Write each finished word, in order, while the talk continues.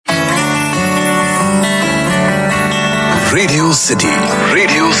Radio city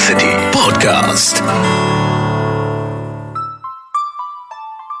podcast.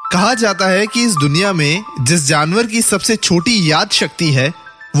 कहा जाता है कि इस दुनिया में जिस जानवर की सबसे छोटी याद शक्ति है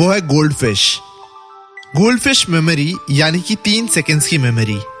वो है गोल्डफिश। गोल्डफिश मेमोरी यानी कि 3 सेकंड्स की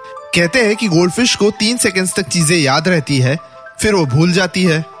मेमोरी। कहते हैं कि गोल्डफिश को 3 सेकंड्स तक चीजें याद रहती है, फिर वो भूल जाती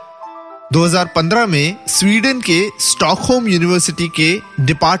है। 2015 में स्वीडन के स्टॉकहोम यूनिवर्सिटी के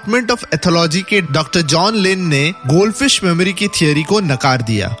डिपार्टमेंट ऑफ एथोलॉजी के डॉक्टर जॉन लिंड ने गोल्डफिश मेमोरी की थियरी को नकार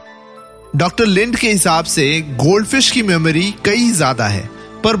दिया। डॉक्टर लिंड के हिसाब से गोल्डफिश की मेमोरी कई ज्यादा है,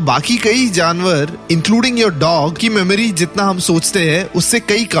 पर बाकी कई जानवर इंक्लूडिंग योर डॉग की मेमोरी जितना हम सोचते हैं उससे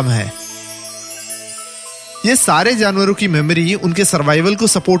कई कम है। ये सारे जानवरों की मेमोरी उनके सर्वाइवल को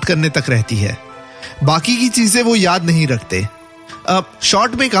सपोर्ट करने तक रहती है, बाकी की चीजें वो याद नहीं रखते। अब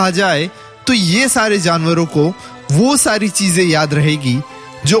शॉर्ट में कहा जाए तो ये सारे जानवरों को वो सारी चीजें याद रहेगी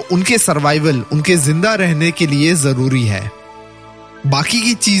जो उनके सर्वाइवल, उनके जिंदा रहने के लिए जरूरी है। बाकी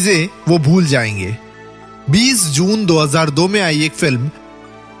की चीजें वो भूल जाएंगे। 20 जून 2002 में आई एक फिल्म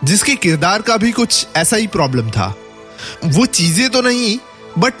जिसके किरदार का भी कुछ ऐसा ही प्रॉब्लम था। वो चीजें तो नहीं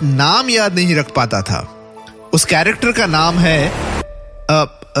बट नाम याद नहीं रख पाता था। उस कैरेक्टर का नाम है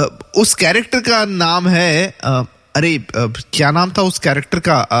क्या नाम था उस कैरेक्टर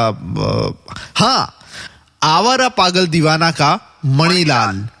का? हाँ, आवारा पागल दीवाना का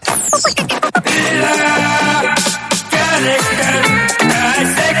Manilal.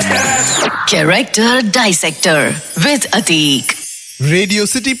 Character dissector with Atiq. Radio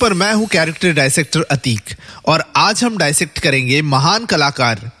city पर मैं हूं कैरेक्टर डाइसेक्टर अतीक, और आज हम डाइसेक्ट करेंगे महान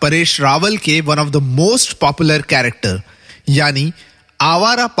कलाकार परेश रावल के one of the most popular character यानी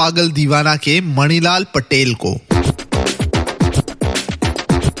आवारा पागल दीवाना के मणिलाल पटेल को।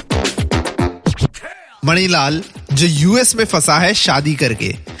 मणिलाल जो यूएस में फंसा है शादी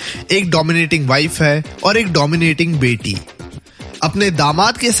करके, एक डोमिनेटिंग वाइफ है और एक डोमिनेटिंग बेटी। अपने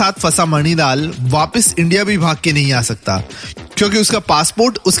दामाद के साथ फंसा मणिलाल वापस इंडिया भी भाग के नहीं आ सकता क्योंकि उसका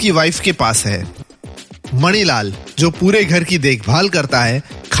पासपोर्ट उसकी वाइफ के पास है। मणिलाल जो पूरे घर की देखभाल करता है,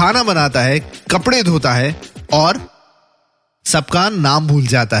 खाना बनाता है, कपड़े धोता है और सबका नाम भूल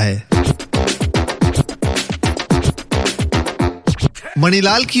जाता है।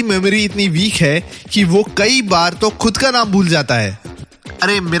 मणिलाल की मेमोरी इतनी वीक है कि वो कई बार तो खुद का नाम भूल जाता है।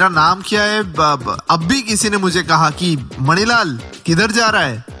 अरे मेरा नाम क्या है? अब भी किसी ने मुझे कहा कि मणिलाल किधर जा रहा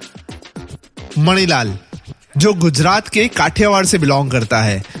है? मणिलाल जो गुजरात के काठियावाड़ से बिलोंग करता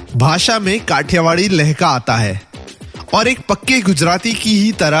है, भाषा में काठियावाड़ी लहका आता है और एक पक्के गुजराती की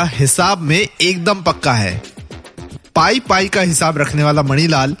ही तरह हिसाब में एकदम पक्का है। पाई का हिसाब रखने वाला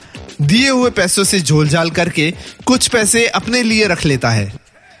मणिलाल दिए हुए पैसों से झोलझाल करके कुछ पैसे अपने लिए रख लेता है।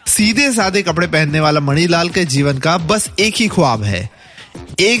 सीधे साधे कपड़े पहनने वाला मणिलाल के जीवन का बस एक ही ख्वाब है,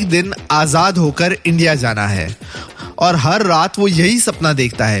 एक दिन आजाद होकर इंडिया जाना है। और हर रात वो यही सपना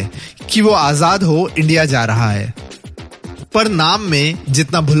देखता है कि वो आजाद हो इंडिया जा रहा है। पर नाम में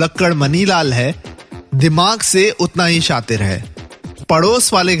जितना भुलक्कड़ मणिलाल है, दिमाग से उतना ही शातिर है।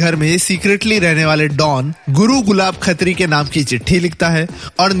 पड़ोस वाले घर में सीक्रेटली रहने वाले डॉन गुरु गुलाब खत्री के नाम की चिट्ठी लिखता है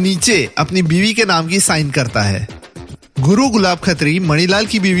और नीचे अपनी बीवी के नाम की साइन करता है। गुरु गुलाब खत्री मणिलाल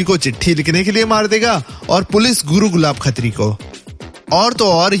की बीवी को चिट्ठी लिखने के लिए मार देगा और पुलिस गुरु गुलाब खत्री को। और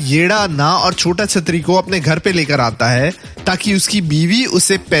तो और येड़ा ना और छोटा छतरी को अपने घर पे लेकर आता है ताकि उसकी बीवी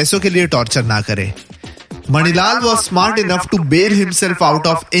उसे पैसों के लिए टॉर्चर ना करे। Manilal was smart enough to bell himself out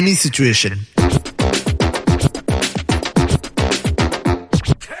of any situation.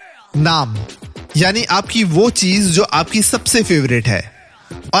 नाम यानी आपकी वो चीज जो आपकी सबसे फेवरेट है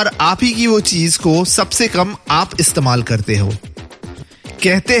और आप ही की वो चीज को सबसे कम आप इस्तेमाल करते हो।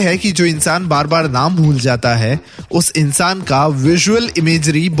 कहते हैं कि जो इंसान बार बार नाम भूल जाता है उस इंसान का विजुअल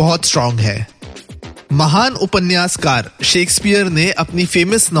इमेजरी बहुत स्ट्रांग है। महान उपन्यासकार शेक्सपियर ने अपनी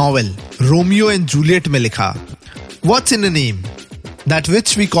famous novel Romeo and Juliet में लिखा, what's in a name that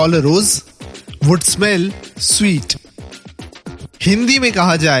which we call a rose would smell sweet. Hindi में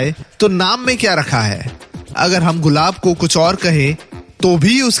कहा जाए तो नाम में क्या रखा है? अगर हम गुलाब को कुछ और कहें तो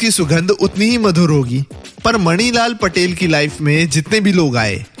भी उसकी सुगंध उतनी ही मधुर होगी। पर मणिलाल पटेल की लाइफ में जितने भी लोग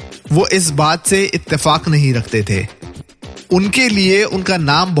आए वो इस बात से इत्तेफाक नहीं रखते थे। उनके लिए उनका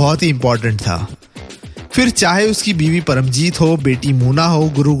नाम बहुत ही इंपॉर्टेंट था। फिर चाहे उसकी बीवी परमजीत हो, बेटी मोना हो,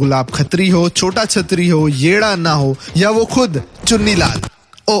 गुरु गुलाब खत्री हो, छोटा छतरी हो, येड़ा अन्ना हो या वो खुद Chunnilal,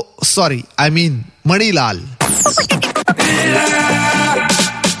 Manilal.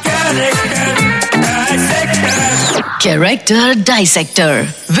 Character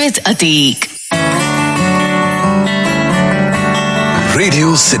dissector with Atiq.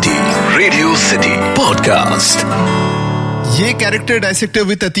 Radio city podcast. ये कैरेक्टर डाइसेक्टर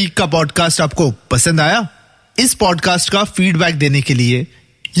विद अतीक का पॉडकास्ट आपको पसंद आया? इस पॉडकास्ट का फीडबैक देने के लिए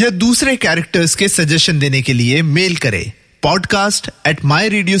या दूसरे कैरेक्टर्स के सजेशन देने के लिए मेल करें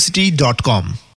podcast@myradiocity.com।